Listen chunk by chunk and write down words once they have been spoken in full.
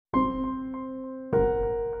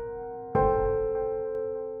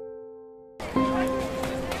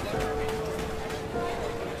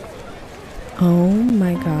Oh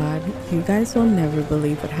my god, you guys will never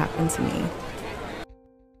believe what happened to me.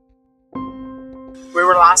 We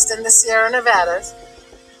were lost in the Sierra Nevadas,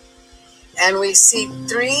 and we see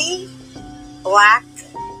three black,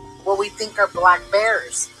 what we think are black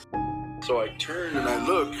bears. So I turned and I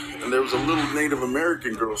looked, and there was a little Native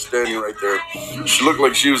American girl standing right there. She looked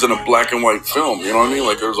like she was in a black and white film, you know what I mean?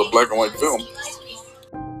 Like there was a black and white film.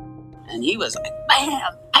 And he was like,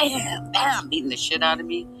 bam, bam, bam, beating the shit out of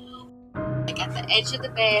me. Like at the edge of the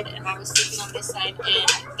bed, and I was sleeping on this side,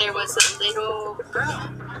 and there was a little girl,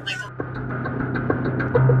 like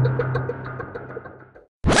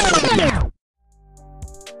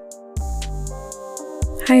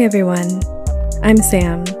Hi everyone, I'm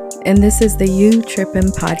Sam, and this is the You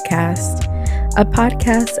Trippin' Podcast, a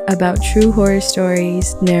podcast about true horror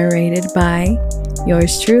stories narrated by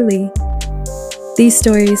yours truly. These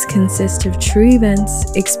stories consist of true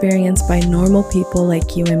events experienced by normal people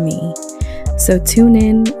like you and me. So tune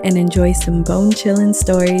in and enjoy some bone-chillin'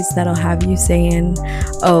 stories that'll have you saying,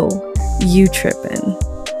 "Oh, you trippin'."